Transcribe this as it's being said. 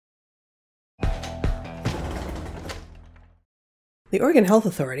The Oregon Health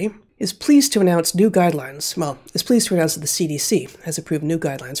Authority is pleased to announce new guidelines. Well, is pleased to announce that the CDC has approved new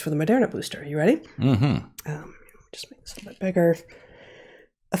guidelines for the Moderna booster. You ready? Mm-hmm. Just make this a little bit bigger.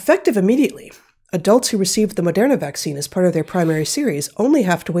 Effective immediately, adults who received the Moderna vaccine as part of their primary series only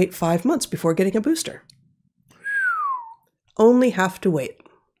have to wait 5 months before getting a booster. Only have to wait.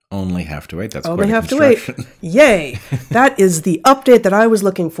 Only have to wait. That's only quite a have to wait. Yay! That is the update that I was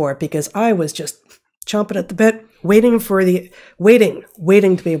looking for because I was just chomping at the bit, waiting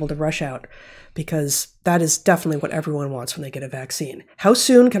to be able to rush out, because that is definitely what everyone wants when they get a vaccine. How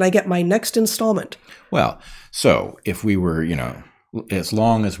soon can I get my next installment? Well, so if we were, as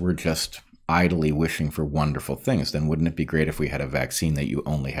long as we're just idly wishing for wonderful things, then wouldn't it be great if we had a vaccine that you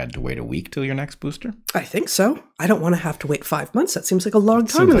only had to wait a week till your next booster? I think so. I don't want to have to wait 5 months. That seems like a long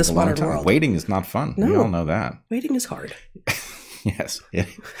time in this modern world. Waiting is not fun. No. We all know that. Waiting is hard. Yes.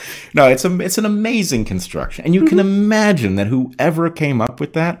 No, it's an amazing construction. And you can imagine that whoever came up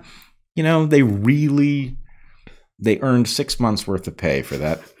with that, they earned 6 months worth of pay for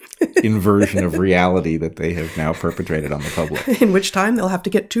that inversion of reality that they have now perpetrated on the public. In which time they'll have to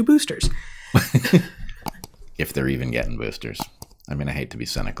get 2 boosters. If they're even getting boosters. I mean, I hate to be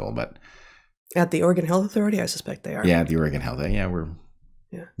cynical, but... At the Oregon Health Authority, I suspect they are. Yeah, the Oregon Health. Yeah, we're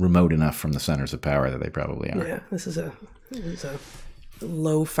remote enough from the centers of power that they probably are. Yeah, this is a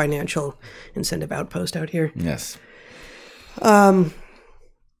low financial incentive outpost out here. Yes.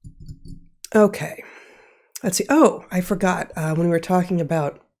 Okay. Let's see. Oh, I forgot. When we were talking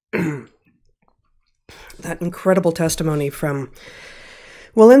about that incredible testimony from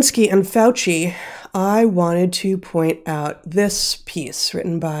Walensky and Fauci, I wanted to point out this piece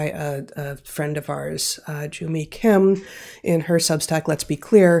written by a friend of ours, Jumi Kim, in her Substack, Let's Be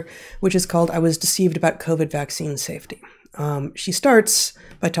Clear, which is called I Was Deceived About COVID Vaccine Safety. She starts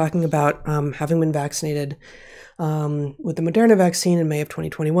by talking about having been vaccinated with the Moderna vaccine in May of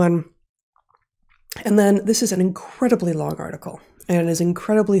 2021. And then this is an incredibly long article, and it is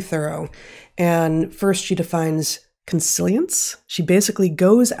incredibly thorough. And first she defines consilience. She basically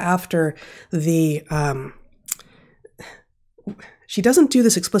goes after the... she doesn't do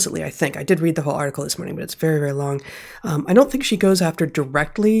this explicitly, I think. I did read the whole article this morning, but it's very, very long. I don't think she goes after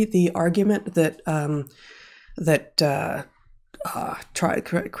directly the argument that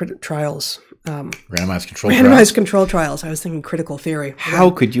trials... randomized control trials. Randomized control trials. I was thinking critical theory. How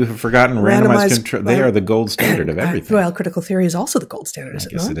could you have forgotten randomized control? They are the gold standard of everything. Well, critical theory is also the gold standard, is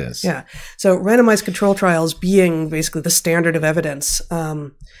it not? I guess it is. Yeah. So randomized control trials being basically the standard of evidence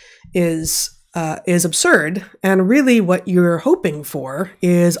is absurd. And really what you're hoping for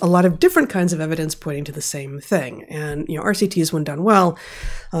is a lot of different kinds of evidence pointing to the same thing. And, RCTs, when done well,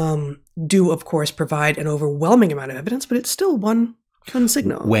 do, of course, provide an overwhelming amount of evidence, but it's still one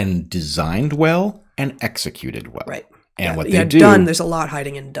signal. When designed well and executed well. Right. And what they do... done, there's a lot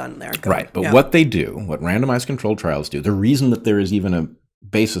hiding in done there. Right. But what they do, what randomized controlled trials do, the reason that there is even a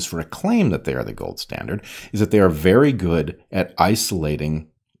basis for a claim that they are the gold standard is that they are very good at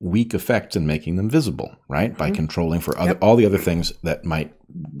isolating weak effects and making them visible, right? By controlling for all the other things that might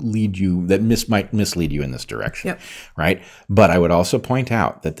lead you, might mislead you in this direction, right? But I would also point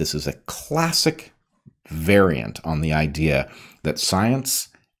out that this is a classic variant on the idea that science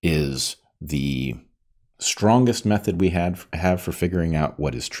is the strongest method we have for figuring out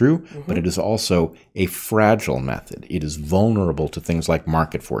what is true, but it is also a fragile method. It is vulnerable to things like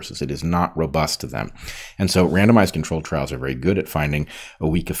market forces. It is not robust to them. And so randomized controlled trials are very good at finding a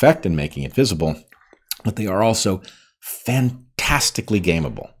weak effect and making it visible, but they are also fantastically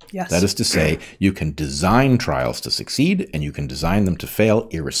gameable. Yes. That is to say, you can design trials to succeed and you can design them to fail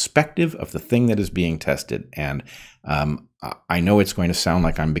irrespective of the thing that is being tested. And I know it's going to sound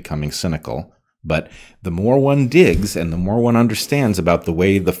like I'm becoming cynical, but the more one digs and the more one understands about the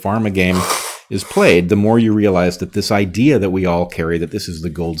way the pharma game is played, the more you realize that this idea that we all carry, that this is the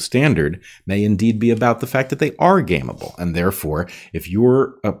gold standard, may indeed be about the fact that they are gameable. And therefore, if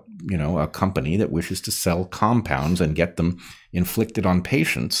you're a company that wishes to sell compounds and get them inflicted on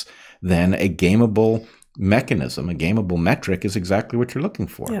patients, then a gameable mechanism, a gameable metric is exactly what you're looking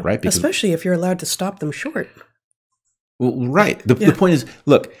for, right? Because, especially if you're allowed to stop them short. Well, right. The point is,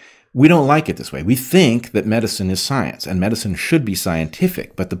 look, we don't like it this way. We think that medicine is science and medicine should be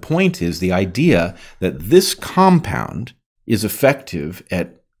scientific. But the point is the idea that this compound is effective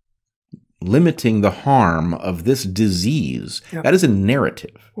at limiting the harm of this disease. Yep. That is a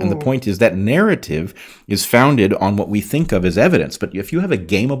narrative. And the point is that narrative is founded on what we think of as evidence. But if you have a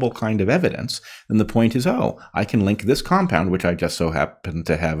gameable kind of evidence, then the point is, oh, I can link this compound, which I just so happen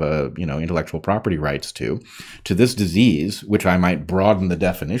to have intellectual property rights to this disease, which I might broaden the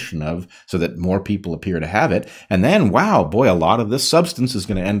definition of so that more people appear to have it. And then, wow, boy, a lot of this substance is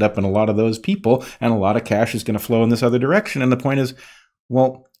going to end up in a lot of those people, and a lot of cash is going to flow in this other direction. And the point is,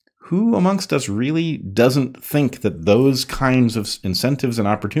 well, who amongst us really doesn't think that those kinds of incentives and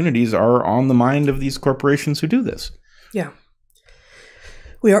opportunities are on the mind of these corporations who do this? Yeah.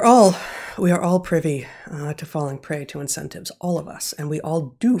 We are all privy to falling prey to incentives, all of us, and we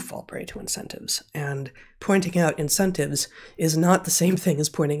all do fall prey to incentives. And pointing out incentives is not the same thing as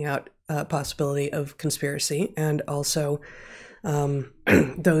pointing out possibility of conspiracy. And also,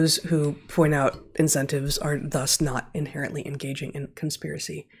 those who point out incentives are thus not inherently engaging in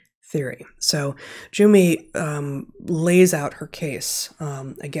conspiracy theory. So Jumi lays out her case,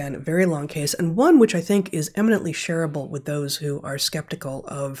 again, a very long case, and one which I think is eminently shareable with those who are skeptical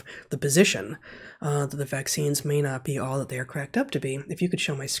of the position that the vaccines may not be all that they are cracked up to be. If you could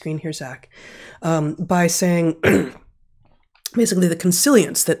show my screen here, Zach, by saying basically the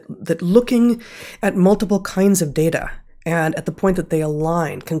consilience, that looking at multiple kinds of data and at the point that they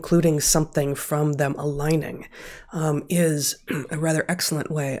align, concluding something from them aligning, is a rather excellent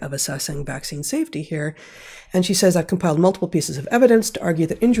way of assessing vaccine safety here. And she says, I've compiled multiple pieces of evidence to argue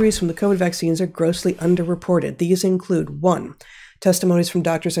that injuries from the COVID vaccines are grossly underreported. These include 1. Testimonies from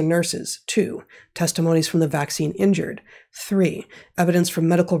doctors and nurses. 2. Testimonies from the vaccine injured. 3. Evidence from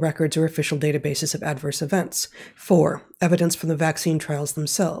medical records or official databases of adverse events. 4. Evidence from the vaccine trials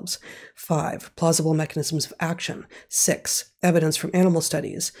themselves. 5. Plausible mechanisms of action. 6. Evidence from animal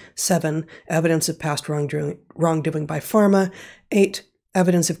studies. 7. Evidence of past wrongdoing by pharma. 8.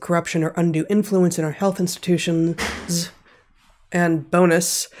 Evidence of corruption or undue influence in our health institutions. And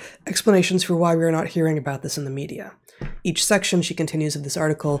bonus, explanations for why we are not hearing about this in the media. Each section, she continues, of this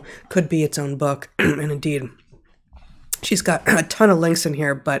article could be its own book, and indeed, she's got a ton of links in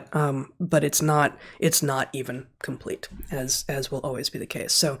here, but it's not even complete, as will always be the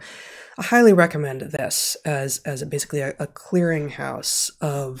case. So, I highly recommend this as basically a clearinghouse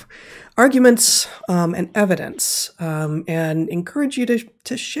of arguments and evidence, and encourage you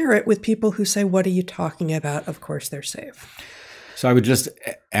to share it with people who say, "What are you talking about?" Of course, they're safe. So I would just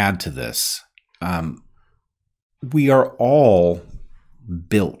add to this. We are all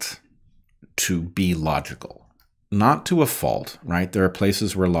built to be logical, not to a fault, right? There are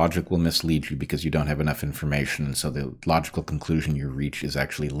places where logic will mislead you because you don't have enough information, and so the logical conclusion you reach is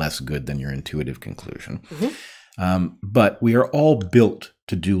actually less good than your intuitive conclusion. Mm-hmm. But we are all built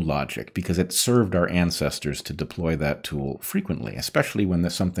to do logic because it served our ancestors to deploy that tool frequently, especially when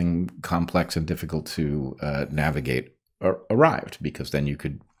there's something complex and difficult to navigate arrived, because then you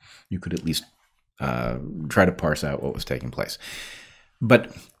could at least try to parse out what was taking place.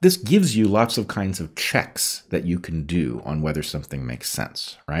 But this gives you lots of kinds of checks that you can do on whether something makes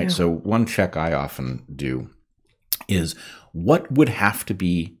sense, right? Yeah. So one check I often do is, what would have to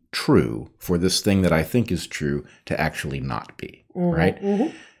be true for this thing that I think is true to actually not be, right?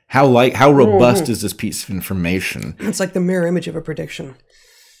 Mm-hmm. How robust is this piece of information? It's like the mirror image of a prediction.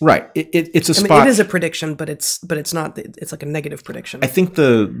 Right. It's a spot. I mean, it is a prediction, but it's not. It's like a negative prediction. I think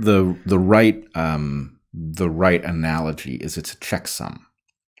the right analogy is it's a checksum.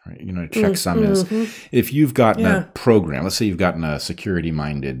 Right? You know, a checksum is if you've gotten a program. Let's say you've gotten a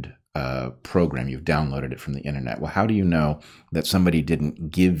security-minded program. You've downloaded it from the internet. Well, how do you know that somebody didn't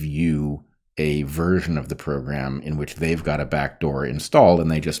give you a version of the program in which they've got a backdoor installed and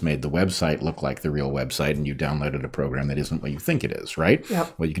they just made the website look like the real website, and you downloaded a program that isn't what you think it is, right?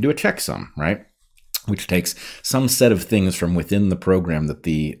 Yep. Well, you can do a checksum, right? Which takes some set of things from within the program that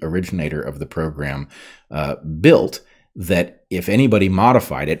the originator of the program built, that if anybody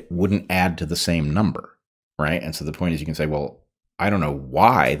modified it, wouldn't add to the same number, right? And so the point is, you can say, well, I don't know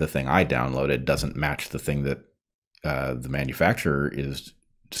why the thing I downloaded doesn't match the thing that the manufacturer is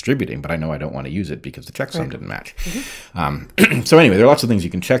distributing, but I know I don't want to use it because the checksum didn't match. Mm-hmm. So anyway, there are lots of things you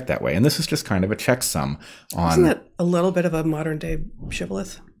can check that way, and this is just kind of a checksum on. Isn't that a little bit of a modern day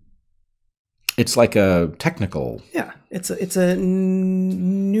shibboleth? It's like a technical. Yeah, it's a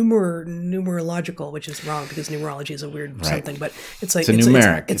numerological, which is wrong because numerology is a weird something, but it's like it's a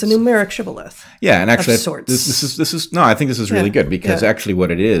numeric. It's a numeric shibboleth. Yeah, and actually, of sorts. This is no. I think this is really good because actually,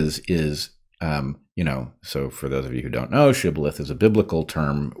 what it is So for those of you who don't know, shibboleth is a biblical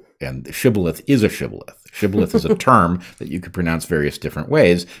term, and shibboleth is a shibboleth. Shibboleth is a term that you could pronounce various different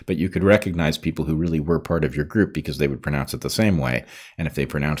ways, but you could recognize people who really were part of your group because they would pronounce it the same way. And if they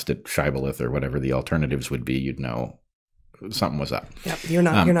pronounced it shibboleth or whatever the alternatives would be, you'd know something was up. Yeah, you're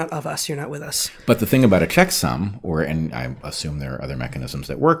not of us. You're not with us. But the thing about a checksum, and I assume there are other mechanisms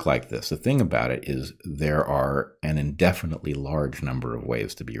that work like this, the thing about it is there are an indefinitely large number of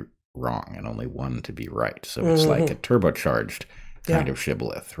ways to be wrong and only one to be right. So it's like a turbocharged kind of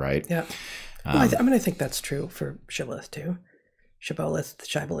shibboleth, right? Yeah. Well, I think that's true for shibboleth too.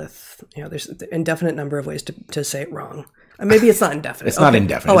 Shibboleth. There's an indefinite number of ways to say it wrong. Maybe it's not indefinite. It's not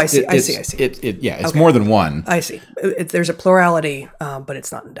indefinite. Oh, I see. It's more than one. I see. There's a plurality, but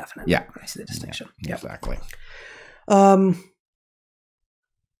it's not indefinite. Yeah. I see the distinction. Yeah, exactly. You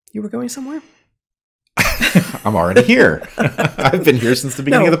were going somewhere? I'm already here. I've been here since the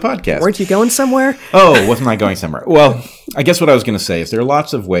beginning of the podcast. Weren't you going somewhere? Oh, wasn't I going somewhere? Well, I guess what I was going to say is there are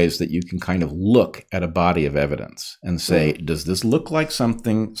lots of ways that you can kind of look at a body of evidence and say, does this look like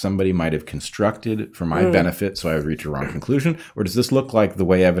something somebody might have constructed for my benefit so I would reach a wrong conclusion? Or does this look like the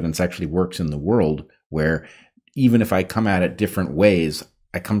way evidence actually works in the world where even if I come at it different ways,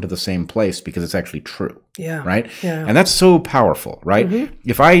 I come to the same place because it's actually true? Yeah. Right? Yeah. And that's so powerful, right?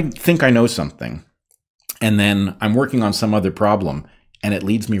 If I think I know something, and then I'm working on some other problem, and it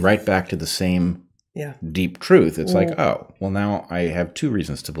leads me right back to the same deep truth. It's like, oh, well, now I have two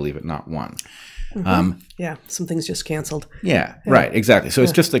reasons to believe it, not one. Something's just canceled. Yeah, right, exactly. So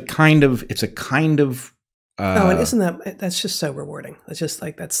it's just a kind of. And isn't that's just so rewarding? It's just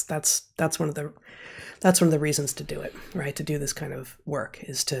like that's one of the reasons to do it, right? To do this kind of work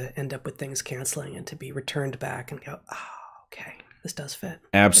is to end up with things canceling and to be returned back and go, oh, okay. This does fit.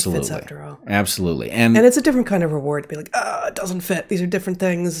 Absolutely. It fits after all. Absolutely. And it's a different kind of reward to be like, it doesn't fit. These are different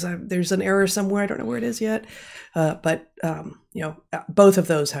things. There's an error somewhere. I don't know where it is yet. But both of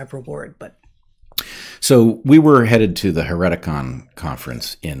those have reward. But so we were headed to the Hereticon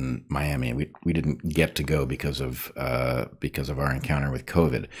conference in Miami. We didn't get to go because of our encounter with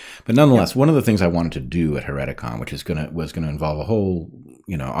COVID. But nonetheless, one of the things I wanted to do at Hereticon, which was going to involve a whole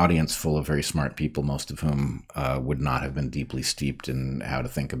audience full of very smart people, most of whom would not have been deeply steeped in how to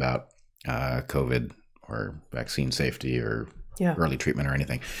think about COVID or vaccine safety or early treatment or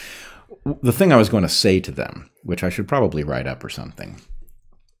anything. The thing I was going to say to them, which I should probably write up or something,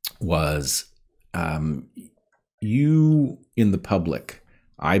 was you in the public,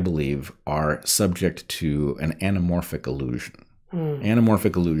 I believe, are subject to an anamorphic illusion.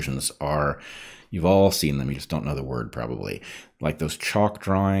 Anamorphic illusions are, you've all seen them, you just don't know the word probably, like those chalk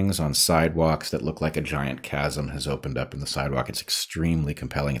drawings on sidewalks that look like a giant chasm has opened up in the sidewalk. It's extremely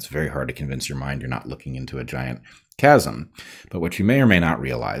compelling. It's very hard to convince your mind you're not looking into a giant chasm. But what you may or may not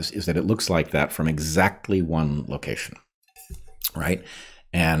realize is that it looks like that from exactly one location, right?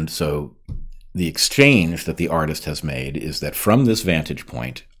 And so the exchange that the artist has made is that from this vantage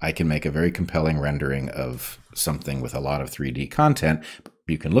point, I can make a very compelling rendering of something with a lot of 3D content.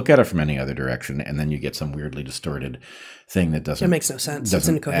 You can look at it from any other direction, and then you get some weirdly distorted thing that doesn't. It makes no sense.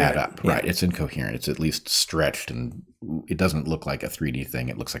 Doesn't it's incoherent. add up, right? It's incoherent. It's at least stretched, and it doesn't look like a 3D thing.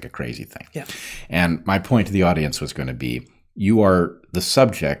 It looks like a crazy thing. Yeah. And my point to the audience was going to be: you are the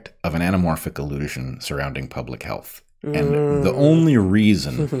subject of an anamorphic illusion surrounding public health. And the only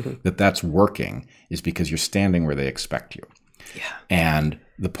reason that that's working is because you're standing where they expect you. Yeah. And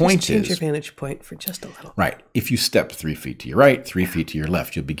the point change your vantage point for just a little. Right. If you step 3 feet to your right, 3 feet to your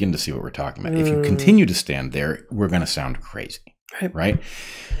left, you'll begin to see what we're talking about. If you continue to stand there, we're going to sound crazy. Right?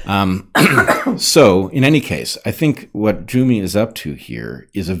 So, in any case, I think what Jumi is up to here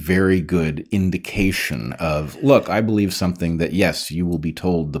is a very good indication of, look, I believe something that, yes, you will be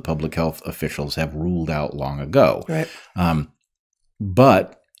told the public health officials have ruled out long ago. Right.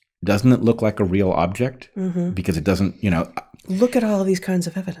 But doesn't it look like a real object? Because it doesn't, Look at all of these kinds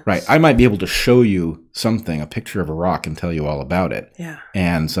of evidence. Right. I might be able to show you something, a picture of a rock, and tell you all about it. Yeah.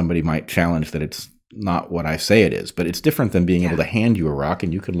 And somebody might challenge that it's not what I say it is, but it's different than being able to hand you a rock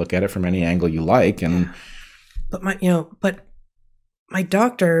and you can look at it from any angle you like. And but my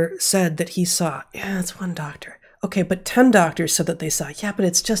doctor said that he saw. Yeah, it's one doctor. Okay, but 10 doctors said that they saw. Yeah, but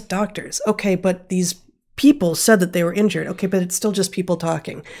it's just doctors. Okay, but these people said that they were injured. Okay, but it's still just people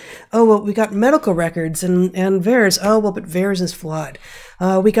talking. Oh, well, we got medical records and VAERS. Oh, well, but VAERS is flawed.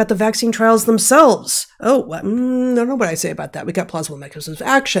 We got the vaccine trials themselves. Oh, I don't know what I say about that. We got plausible mechanisms of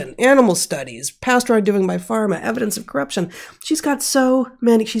action, animal studies, past wrongdoing by pharma, evidence of corruption. She's got so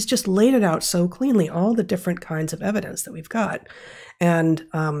many. She's just laid it out so cleanly, all the different kinds of evidence that we've got. And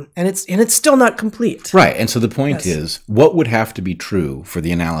it's still not complete. Right. And so the point is, what would have to be true for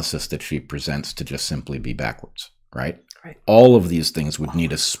the analysis that she presents to just simply be backwards, right? Right. All of these things would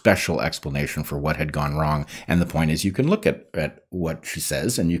need a special explanation for what had gone wrong. And the point is, you can look at what she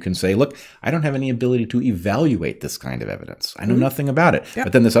says and you can say, look, I don't have any ability to evaluate this kind of evidence. I know nothing about it. Yep.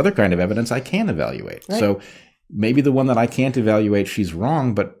 But then this other kind of evidence I can evaluate. Right. So maybe the one that I can't evaluate, she's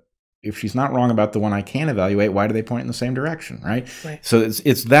wrong, but if she's not wrong about the one I can evaluate, why do they point in the same direction, right? So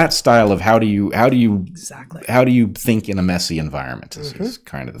it's that style of how do you think in a messy environment is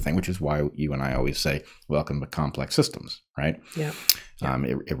kind of the thing, which is why you and I always say, welcome to complex systems, right? Yeah.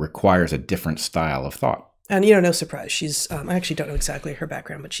 It requires a different style of thought. And no surprise, she's I actually don't know exactly her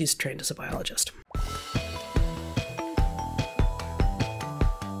background, but she's trained as a biologist.